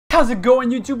How's it going,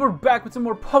 YouTube? We're back with some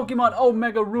more Pokemon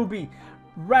Omega Ruby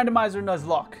Randomizer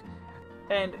Nuzlocke.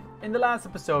 And in the last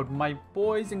episode, my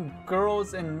boys and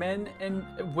girls and men and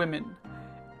women,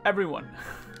 everyone,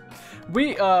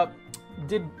 we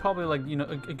did probably like, you know,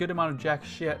 a good amount of jack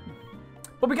shit.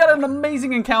 But we got an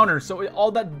amazing encounter, so all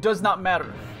that does not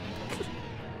matter.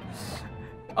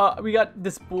 We got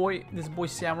this boy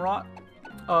Samurott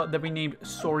that we named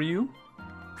Soryu.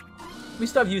 We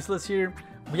still have Useless here.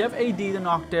 We have AD, the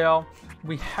Knockdale.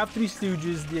 We have 3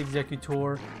 Stooges, the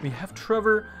Executor. We have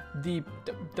Trevor, the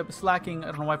slacking. I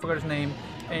don't know why I forgot his name.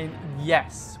 And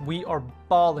yes, we are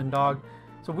balling, dog.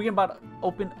 So we're about to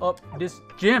open up this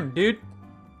gym, dude.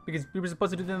 Because we were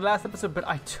supposed to do it in the last episode, but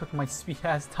I took my sweet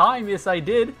ass time. Yes, I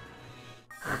did.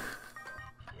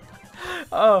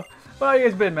 Oh, but how you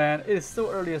guys been, man? It is still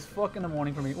early as fuck in the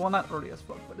morning for me. Well, not early as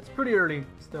fuck, but it's pretty early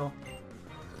still.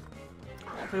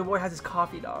 Your boy has his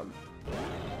coffee, dog.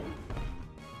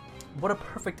 What a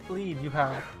perfect lead you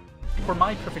have for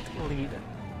my perfect lead.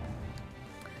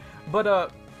 But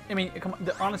I mean,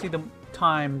 honestly, the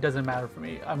time doesn't matter for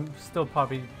me. I'm still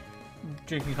probably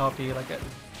drinking coffee like at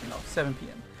 7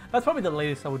 p.m. That's probably the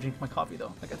latest I would drink my coffee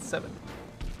though, like at 7.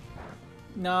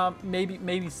 Nah,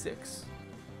 maybe 6.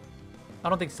 I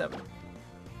don't think 7.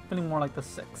 Feeling more like the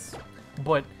 6.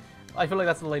 But I feel like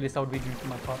that's the latest I would be drinking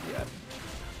my coffee at.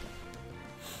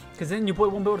 Because then your boy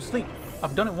won't be able to sleep.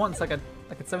 I've done it once, like at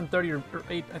 7:30 or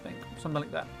 8, I think, something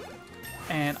like that.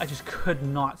 And I just could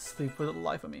not sleep for the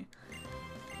life of me.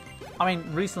 I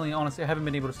mean, recently, honestly, I haven't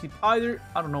been able to sleep either.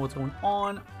 I don't know what's going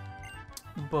on,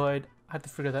 but I have to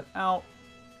figure that out.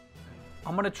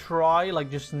 I'm gonna try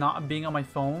like just not being on my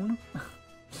phone.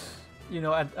 You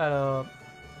know,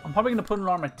 I'm probably gonna put an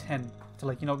alarm at 10 to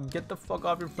like get the fuck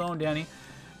off your phone, Danny,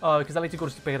 because I like to go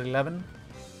to sleep at 11.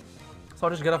 So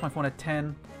I'll just get off my phone at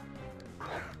 10.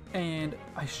 And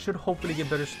I should hopefully get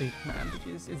better sleep, man,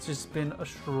 because it's just been a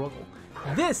struggle.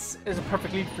 This is a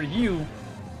perfect lead for you.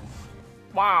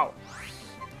 Wow.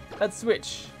 Let's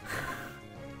switch.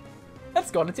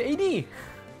 Let's go into AD.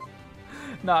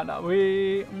 Nah,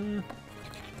 we...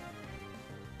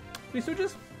 3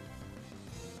 Stooges?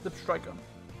 Zip Striker.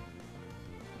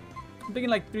 I'm thinking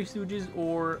like 3 Stooges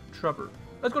or Trevor.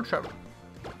 Let's go Trevor.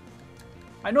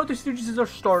 I know 3 Stooges is our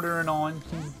starter and on.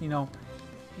 He's,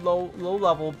 low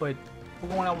level, but we're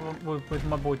going out with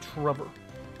my boy Trevor.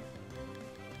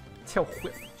 Tail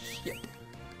whip. Shit.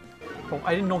 Oh,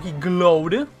 I didn't know he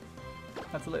glowed.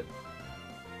 That's lit.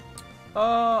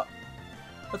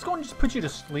 Let's go and just put you to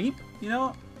sleep,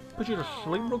 Put you to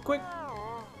sleep real quick.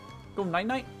 Go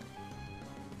night-night.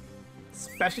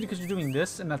 Especially because you're doing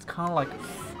this, and that's kind of like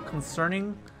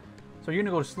concerning. So you're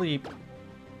gonna go to sleep.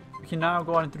 You can now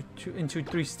go out into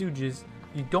 3 Stooges.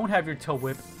 You don't have your tail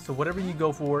whip, so whatever you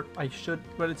go for, I should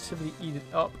relatively eat it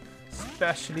up,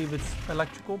 especially if it's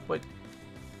electrical. But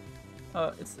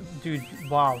it's, dude,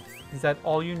 wow, is that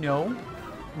all you know?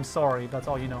 I'm sorry, that's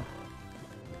all you know.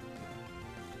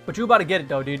 But you're about to get it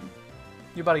though, dude.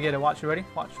 You're about to get it. Watch, you ready?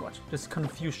 Watch. Just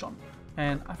confusion.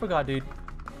 And I forgot, dude.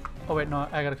 Oh wait, no,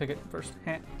 I gotta click it first.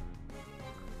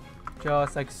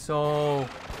 Just like so.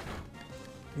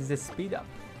 The speed up.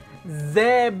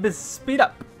 Zeb speed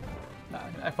up. Nah,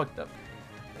 I fucked up.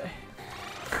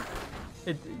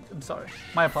 I'm sorry.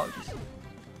 My apologies.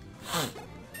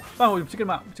 Oh, check him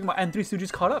out. And 3 Stooges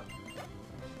caught up.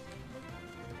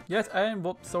 Yes, and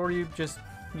well, sorry, just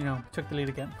took the lead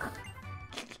again.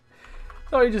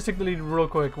 Sorry, just took the lead real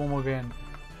quick. One more again.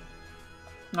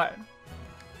 All right.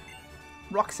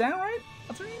 Roxanne, right?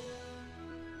 That's her name.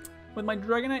 With my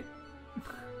Dragonite.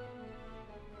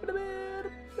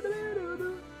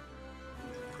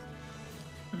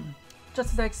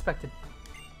 Just as I expected.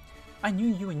 I knew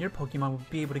you and your Pokemon would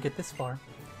be able to get this far.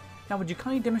 Now would you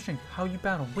kindly demonstrate how you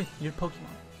battle with your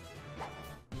Pokemon?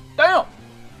 Damn!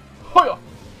 Hoya!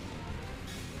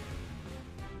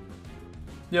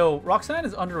 Yo, Roxanne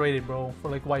is underrated, bro,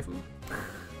 for like waifu.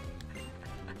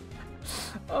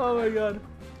 Oh my god.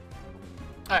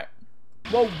 Alright.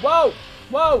 Whoa!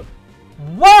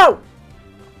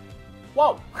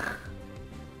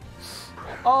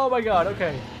 Oh my god,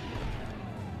 okay.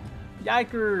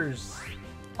 Yikers!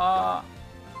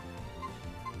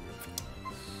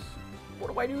 What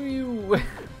do I do to you?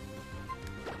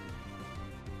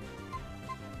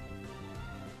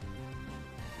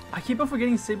 I keep on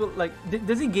forgetting Sable. Like,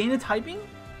 does he gain a typing?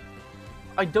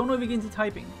 I don't know if he gains a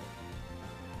typing.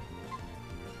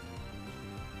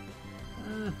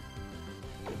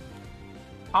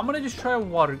 I'm gonna just try a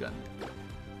water gun.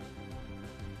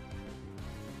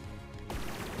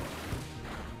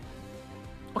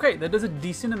 Okay, that does a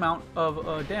decent amount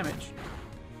of damage.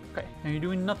 Okay, and you're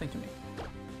doing nothing to me.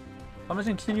 I'm just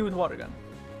gonna continue with water gun.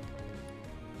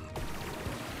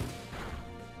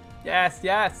 Yes,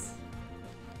 yes.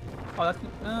 Oh, that's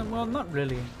well, not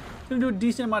really. It's gonna do a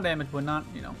decent amount of damage, but not,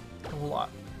 you know, a whole lot.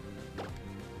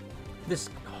 This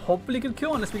hopefully could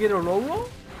kill unless we get a low roll.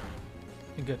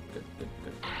 Okay, good, good, good,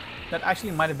 good. That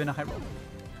actually might have been a high roll.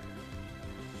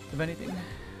 If anything.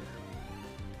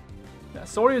 Yeah,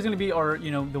 Soryu is gonna be our,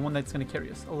 you know, the one that's gonna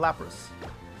carry us. A Lapras.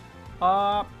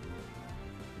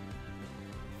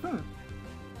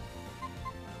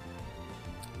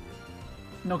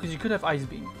 No, because you could have Ice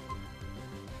Beam.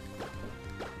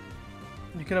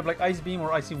 You could have like Ice Beam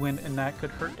or Icy Wind, and that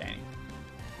could hurt Danny.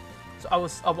 So I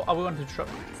went to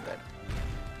Trevor instead.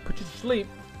 Put you to sleep,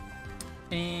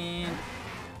 and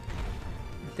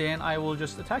then I will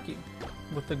just attack you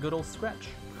with the good old scratch.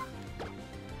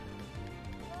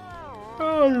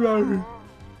 Look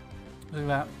at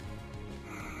that.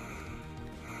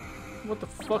 What the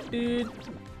fuck, dude?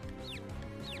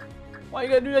 Why you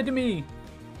gotta do that to me?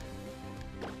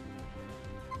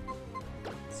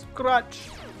 Scratch.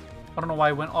 I don't know why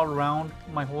I went all around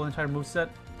my whole entire moveset,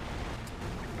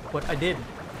 but I did.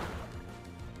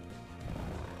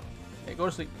 Hey, go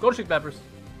to sleep. Go to sleep, Peppers.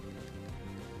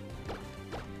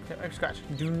 Okay, scratch.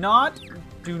 Do not.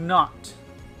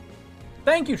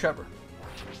 Thank you, Trevor.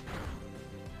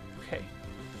 Okay.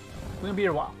 We're gonna be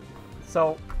here a while.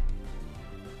 So,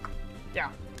 yeah.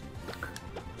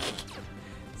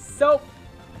 So,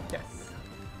 yes.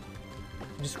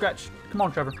 Just scratch. Come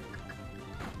on, Trevor.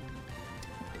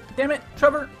 Damn it,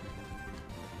 Trevor!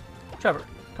 Trevor,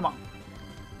 come on.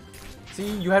 See,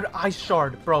 you had Ice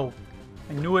Shard, bro.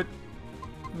 I knew it.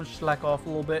 I'm gonna slack off a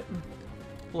little bit.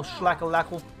 A little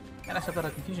slack-a-lackle. And I stepped out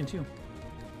of confusion, too.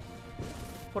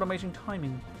 What amazing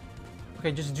timing.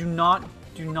 Okay, just do not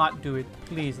do it.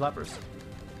 Please, Lapras.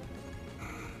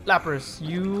 Lapras,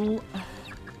 you...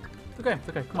 Okay, it's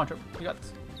okay. Come on, Trevor. You got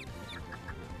this.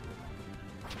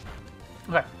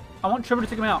 Okay. I want Trevor to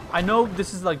take him out. I know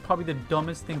this is like probably the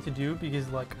dumbest thing to do because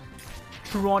like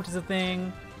Truant is a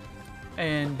thing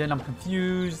and then I'm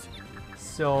confused.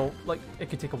 So like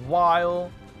it could take a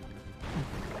while.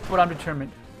 But I'm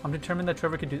determined. I'm determined that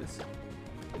Trevor could do this.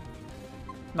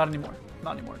 Not anymore.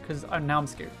 Not anymore. Because now I'm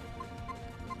scared.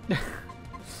 Well,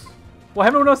 I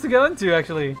have no one else to get into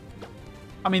actually.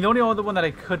 I mean the only other one that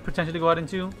I could potentially go out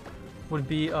into would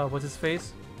be what's his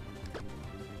face?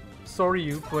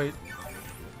 Soryu, wait.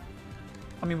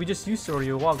 I mean, we just used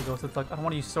Soryu a while ago, so it's like, I don't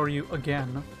want to use Soryu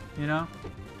again, you know?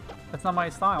 That's not my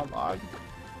style, dog.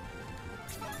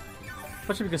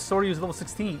 Especially because Soryu is level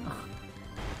 16.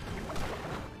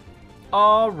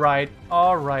 Alright,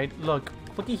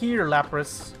 looky here,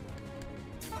 Lapras.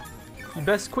 You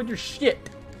best quit your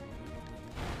shit.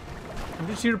 I'm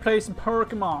just here to play some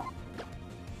Pokémon.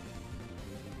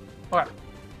 Okay,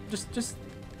 just,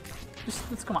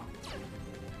 let's come on.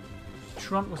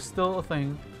 Trump was still a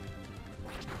thing.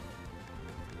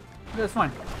 Okay, that's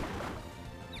fine.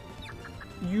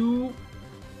 You...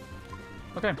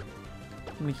 Okay. I'm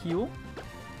gonna heal.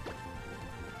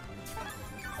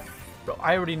 Bro,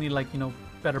 I already need, like, you know,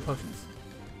 better potions.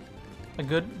 Like,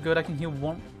 good, I can heal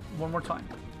one more time.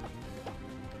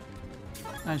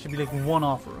 And it should be, like, one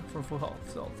offer for full health.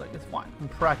 So, it's like, it's fine. I'm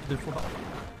practically full health.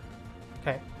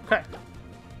 Okay.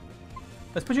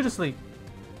 Let's put you to sleep.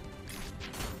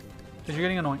 Because you're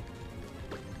getting annoying.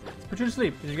 Let's put you to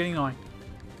sleep, because you're getting annoying.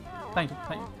 Thank you.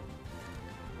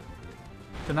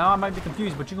 So now I might be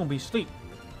confused, but you're gonna be asleep.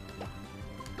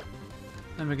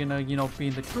 And we're gonna, you know, be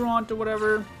in the Truant or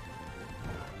whatever.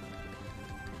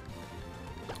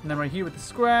 And then right here with the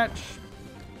scratch.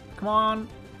 Come on.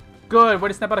 Good, way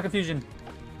to snap out of confusion.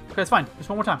 Okay, that's fine. Just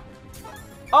one more time.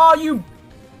 Oh, you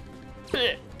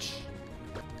bitch.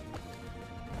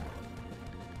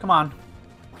 Come on.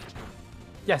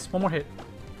 Yes, one more hit.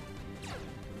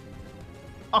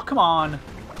 Oh, come on.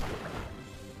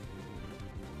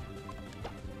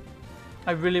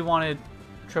 I really wanted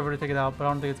Trevor to take it out, but I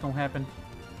don't think it's going to happen.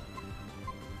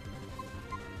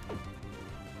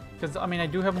 Because, I mean, I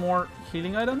do have more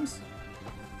healing items.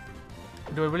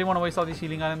 Do I really want to waste all these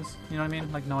healing items? You know what I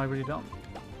mean? Like, no, I really don't.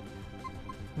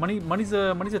 Money's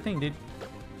a thing, dude.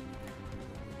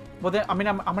 Well, then, I mean,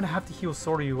 I'm going to have to heal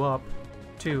Soryu up,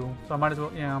 too. So I might as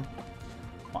well, yeah.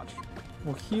 Watch.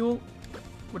 We'll heal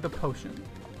with the potion.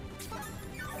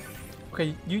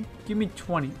 Okay, you give me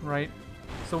 20, right?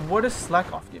 So what does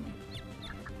Slack Off give me?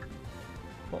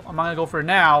 Well, I'm not gonna go for it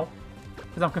now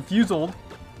because I'm confused. I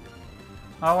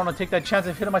don't want to take that chance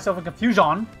of hitting myself in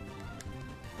confusion.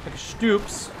 Like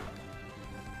stoops.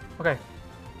 Okay.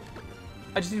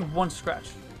 I just need one scratch.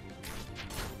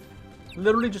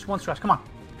 Literally just one scratch. Come on.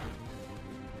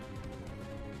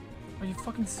 Are you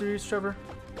fucking serious, Trevor?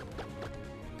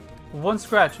 One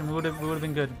scratch and we would have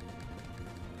been good.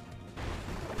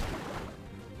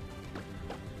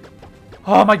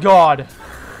 Oh my god!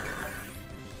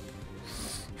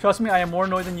 Trust me, I am more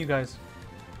annoyed than you guys.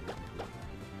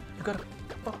 You got a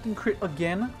fucking crit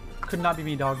again? Could not be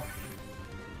me, dog.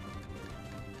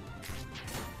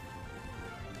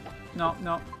 No,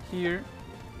 no. Here.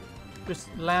 Just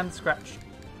land scratch.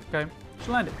 Okay? Just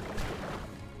land it.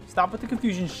 Stop with the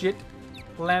confusion shit.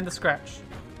 Land the scratch.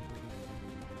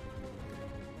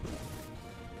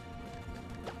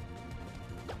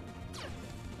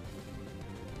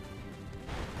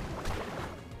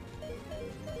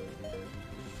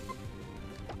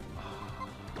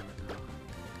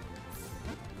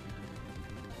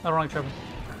 I don't like Trevor.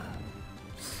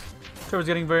 Trevor's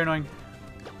getting very annoying.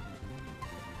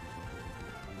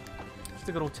 Just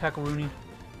a good old tackle Rooney.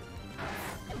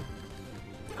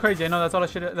 Crazy, I know that's all I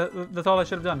should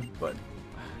have done, but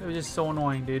it was just so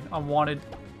annoying, dude. I wanted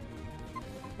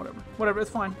whatever,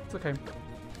 it's fine. It's okay.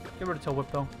 Get rid of tail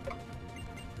whip though.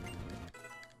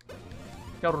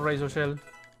 Got a razor shell.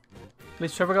 At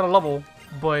least Trevor got a level,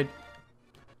 but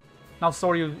now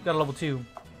Soryu got a level 2.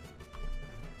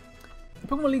 The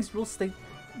Pokemon League's rules state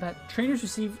that trainers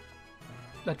receive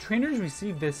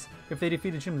this if they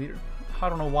defeat a gym leader. I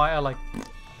don't know why I like.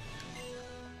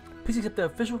 Please accept the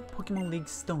official Pokemon League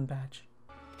Stone Badge.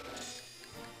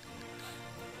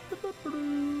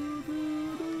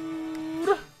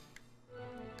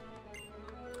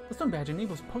 The Stone Badge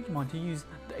enables Pokemon to use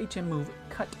the HM move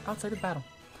Cut outside of battle.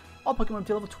 All Pokemon up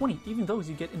to level 20, even those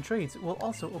you get in trades, will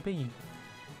also obey you.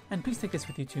 And please take this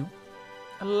with you too.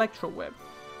 Electro Web.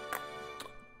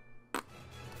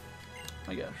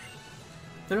 My gosh.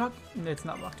 The rock... It's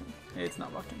not Rock Tomb. It's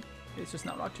not Rock Tomb. It's just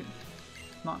not Rock Tomb.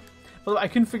 Not. Well, I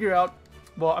couldn't figure out...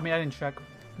 Well, I mean, I didn't check.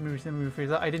 Let me rephrase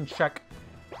that. I didn't check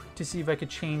to see if I could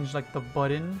change, like, the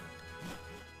button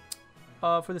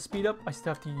for the speed up. I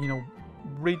still have to, you know,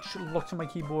 look to my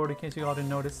keyboard in case you all didn't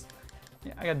notice.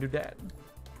 Yeah, I gotta do that.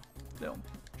 So,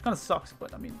 kind of sucks,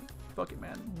 but, I mean, fuck it,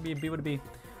 man. Be what it be.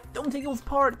 Don't take those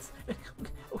parts!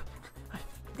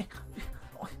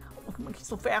 I'm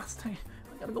so fast. I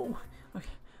gotta go. Okay,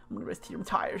 I'm gonna rest here. I'm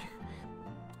tired.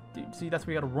 Dude, see, that's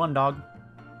where you gotta run, dog.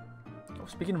 Oh,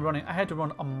 speaking of running, I had to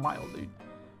run a mile, dude.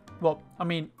 Well, I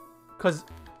mean, because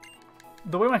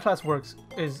the way my class works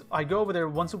is I go over there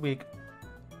once a week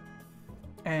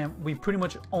and we pretty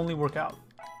much only work out.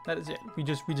 That is it. We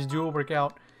just do a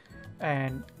workout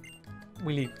and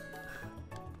we leave.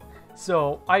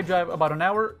 So I drive about an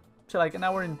hour to like an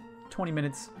hour and 20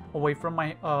 minutes away from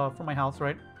my house,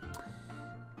 right?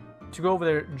 To go over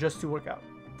there just to work out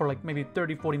for like maybe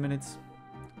 30-40 minutes.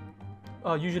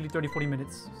 Usually 30-40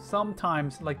 minutes.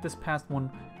 Sometimes, like this past one,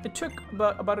 it took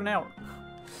about an hour.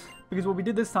 Because what we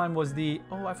did this time was the...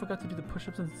 Oh, I forgot to do the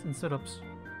push-ups and sit-ups.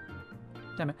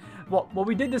 Damn it. Well, what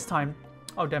we did this time...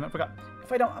 Oh, damn it, I forgot.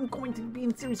 If I don't, I'm going to be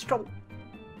in serious trouble.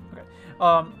 Okay.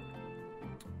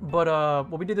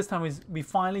 What we did this time is we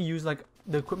finally used like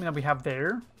the equipment that we have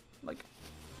there, like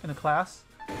in the class.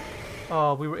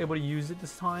 We were able to use it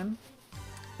this time,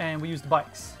 and we used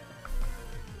bikes.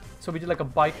 So we did like a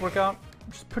bike workout,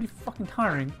 which is pretty fucking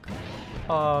tiring.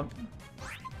 But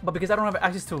because I don't have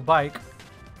access to a bike,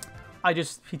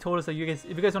 he told us that if you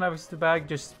guys don't have access to a bike,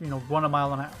 just, you know, run a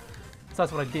mile and a half. So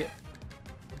that's what I did.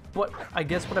 But I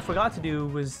guess what I forgot to do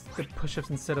was the push-ups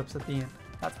and sit-ups at the end.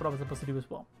 That's what I was supposed to do as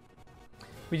well.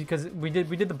 Because we did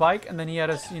the bike, and then he had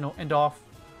us, you know, end off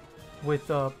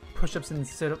with push-ups and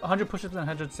sit-ups, 100 push-ups and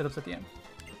 100 sit-ups at the end.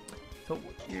 So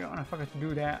yeah, I forgot to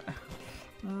do that.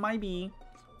 Maybe.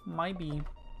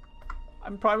 I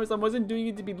promise I wasn't doing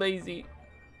it to be lazy.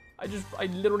 I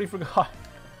literally forgot.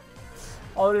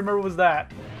 All I remember was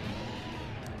that.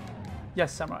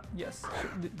 Yes, Samurai. Yes.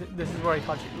 This is where I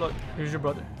caught you. Look, here's your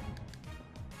brother.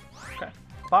 Okay.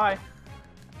 Bye.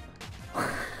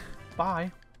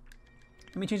 Bye.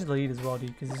 Let me change the lead as well,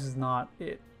 dude, because this is not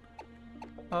it.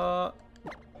 I'm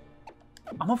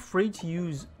afraid to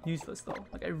use useless though.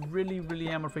 Like I really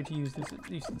am afraid to use this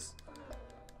useless.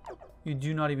 You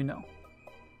do not even know.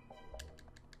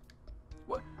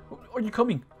 What? Are you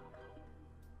coming?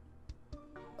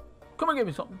 Come and get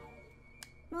me something.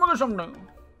 I'm gonna get something now.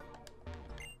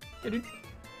 Yeah, dude.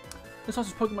 This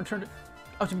hostage Pokemon turned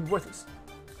out to be worthless.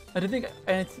 And to think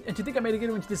I made it get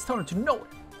into this tournament to know it.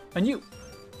 And you.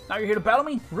 Now you're here to battle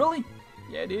me? Really?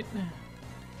 Yeah, dude.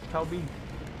 How be?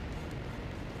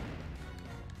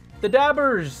 The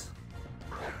Dabbers!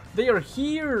 They are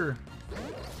here!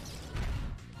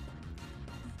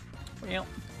 Well.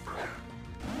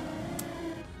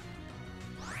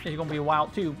 Yeah, you're gonna be a while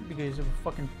too because of a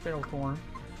fucking feral thorn.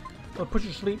 Oh, put you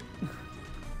to sleep.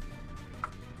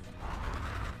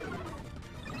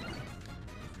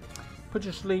 Put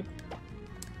you to sleep.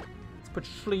 Let's put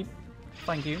you to sleep.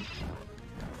 Thank you.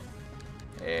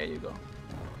 There you go.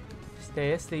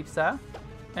 Stay asleep, sir.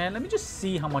 And let me just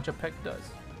see how much a peck does.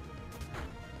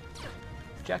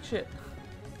 Jack shit.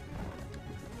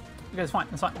 Okay, it's fine.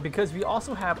 It's fine. Because we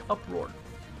also have Uproar.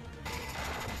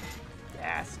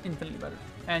 Yes, infinitely better.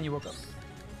 And you woke up.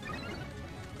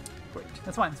 Great.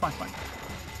 That's fine. It's fine. It's fine.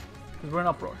 Because we're in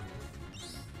Uproar.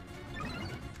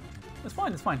 That's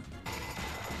fine. That's fine.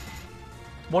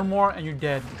 One more and you're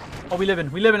dead. Oh, we live in.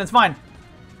 We live in. It's fine.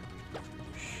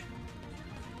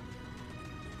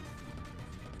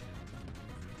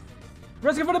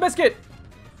 Rescue for the biscuit!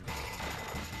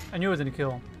 I knew it was gonna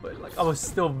kill, but like I was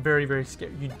still very, very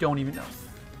scared. You don't even know.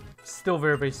 Still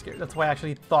very, very scared. That's why I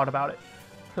actually thought about it.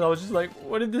 Because I was just like,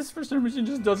 what if this for some reason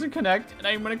just doesn't connect and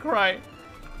I'm gonna cry?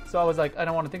 So I was like, I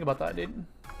don't want to think about that, dude.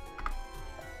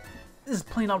 This is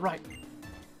plain out right.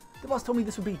 The boss told me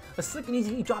this would be a slick and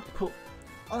easy job to pull.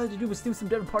 All I had to do was steal some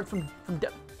Devon parts from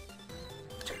Devon.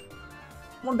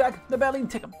 One bag, the badly and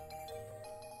take them.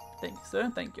 Thank you,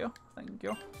 sir. Thank you. Thank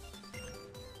you.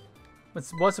 It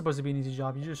was supposed to be an easy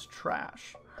job. You're just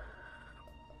trash.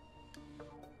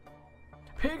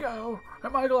 Pico,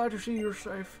 am I glad to see you're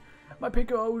safe? My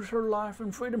Pico owes her life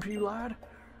and freedom to you, lad.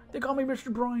 They call me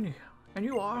Mr. Briny, and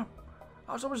you are.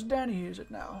 So is Danny, is it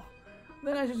now?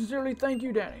 Then I sincerely thank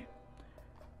you, Danny.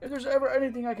 If there's ever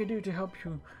anything I can do to help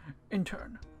you in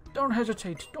turn, don't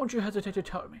hesitate. Don't you hesitate to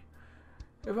tell me.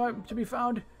 If I'm to be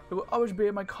found, it will always be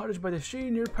at my cottage by the sea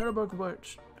near Peterborough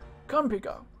Woods. Come,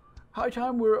 Pico. High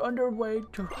time we're underway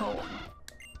to home.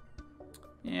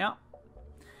 Yeah.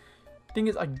 Thing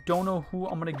is, I don't know who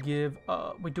I'm gonna give.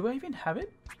 Wait, do I even have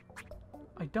it?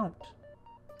 I don't.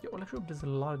 Yo, Electro does a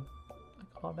lot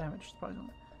of damage,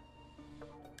 surprisingly.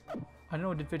 I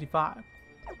know it did 55.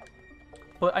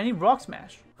 But I need Rock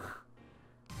Smash.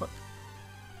 What?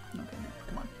 Okay,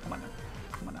 come on, come on now.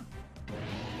 Come on now.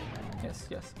 Yes,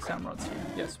 yes, Samrod's here.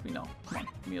 Yes, we know. Come on,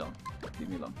 leave me alone. Leave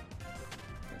me alone.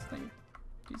 Yes, thank you.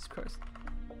 Jesus Christ.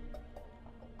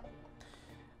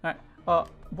 Alright,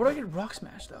 where do I get Rock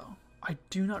Smash though? I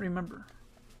do not remember.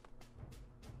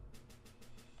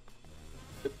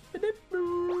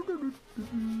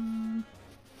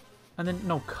 And then,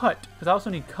 no, Cut. Because I also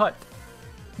need Cut.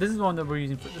 This is the one that we're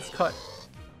using for this Cut.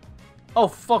 Oh,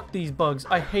 fuck these bugs.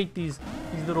 I hate these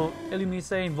little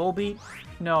Illumise and Volbeat.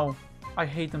 No, I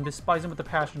hate them. Despise them with a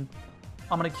passion.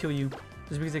 I'm gonna kill you.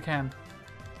 Just because I can.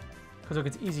 Because look,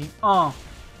 it's easy. Out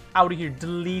of here.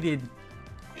 Deleted.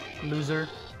 Loser.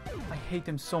 I hate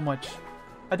them so much.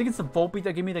 I think it's the Volbeat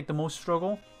that gave me like the most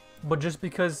struggle. But just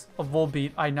because of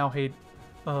Volbeat, I now hate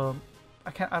I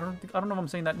don't know if I'm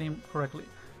saying that name correctly.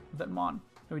 That mon.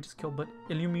 We just killed, but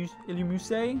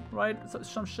Illumuse, right?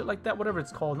 Some shit like that, whatever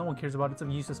it's called. No one cares about it. It's a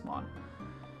useless mon.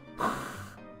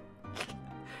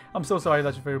 I'm so sorry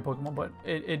that's your favorite Pokemon, but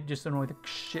it just annoyed the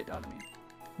shit out of me.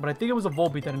 But I think it was a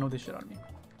Volbeat that annoyed the shit out of me.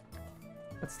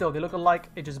 But still, they look alike.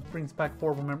 It just brings back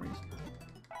horrible memories.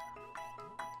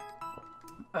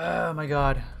 Oh my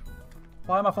god.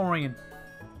 Why am my phone ringing?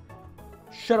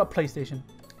 Shut up, PlayStation.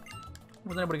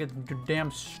 Wasn't able to get your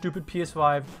damn stupid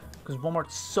PS5 because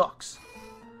Walmart sucks.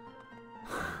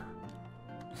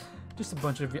 Just a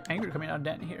bunch of anger coming out of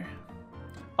Danny here.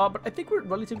 But I think we're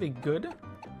relatively good.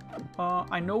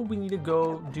 I know we need to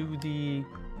go do the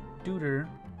Duder.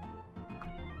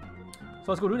 So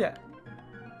let's go do that.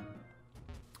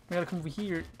 We gotta come over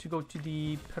here to go to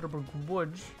the Peterborough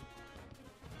Woods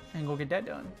and go get that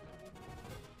done.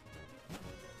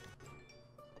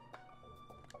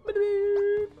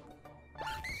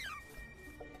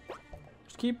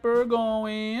 Just keep her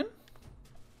going.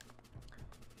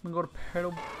 I'm gonna go to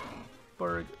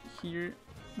Peterborough here.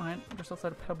 Mine, just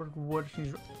outside of Peterborough Woods.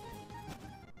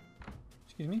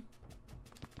 Excuse me.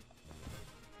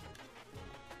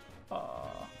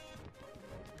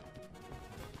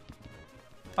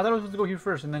 I thought I was supposed to go here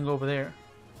first and then go over there.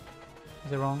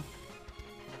 Is it wrong?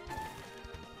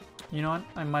 You know what?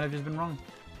 I might have just been wrong.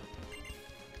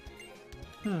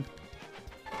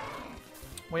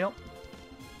 Well,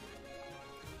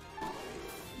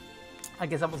 I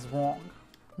guess I was wrong.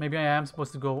 Maybe I am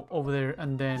supposed to go over there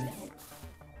and then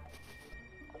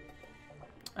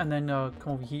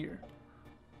come over here.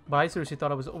 But I seriously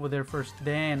thought I was over there first,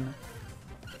 then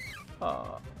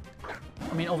I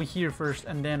mean over here first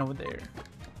and then over there.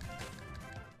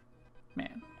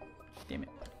 Man, damn it.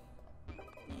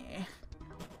 Yeah.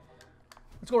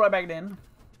 Let's go right back then.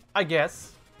 I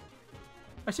guess.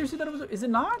 I seriously thought it was. Is it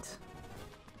not?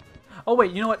 Oh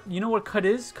wait, you know what? You know what Cut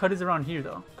is? Cut is around here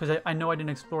though, because I know I didn't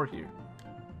explore here.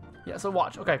 Yeah, so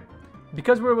watch. Okay.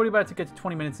 Because we're already about to get to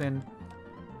 20 minutes in,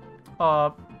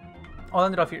 I'll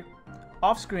end it off here.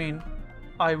 Off screen,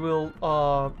 I will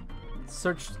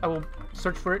search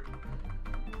for it.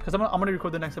 Because I'm gonna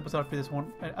record the next episode after this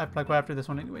one, like right after this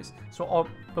one, anyways. So,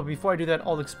 but before I do that,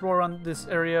 I'll explore around this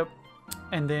area,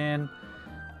 and then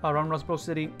around Rustboro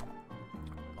City.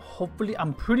 Hopefully,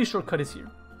 I'm pretty sure Cut is here.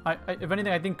 If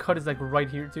anything, I think Cut is like right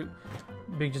here too,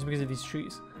 just because of these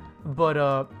trees.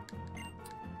 But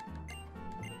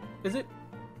is it?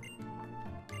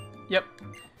 Yep.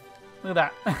 Look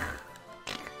at that.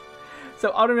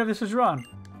 So I don't know if this was wrong.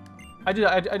 I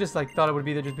just like thought it would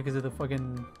be there just because of the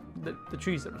fucking the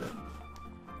trees that are there.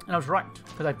 And I was right,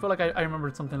 because I feel like I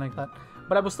remembered something like that.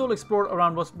 But I will still explore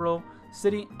around Rustboro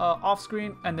City off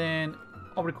screen, and then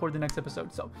I'll record the next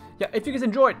episode. So yeah, if you guys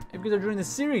enjoyed, if you guys are enjoying this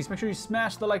series, make sure you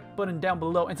smash the like button down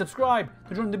below and subscribe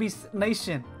to join the Beast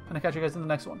Nation. And I'll catch you guys in the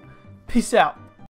next one. Peace out.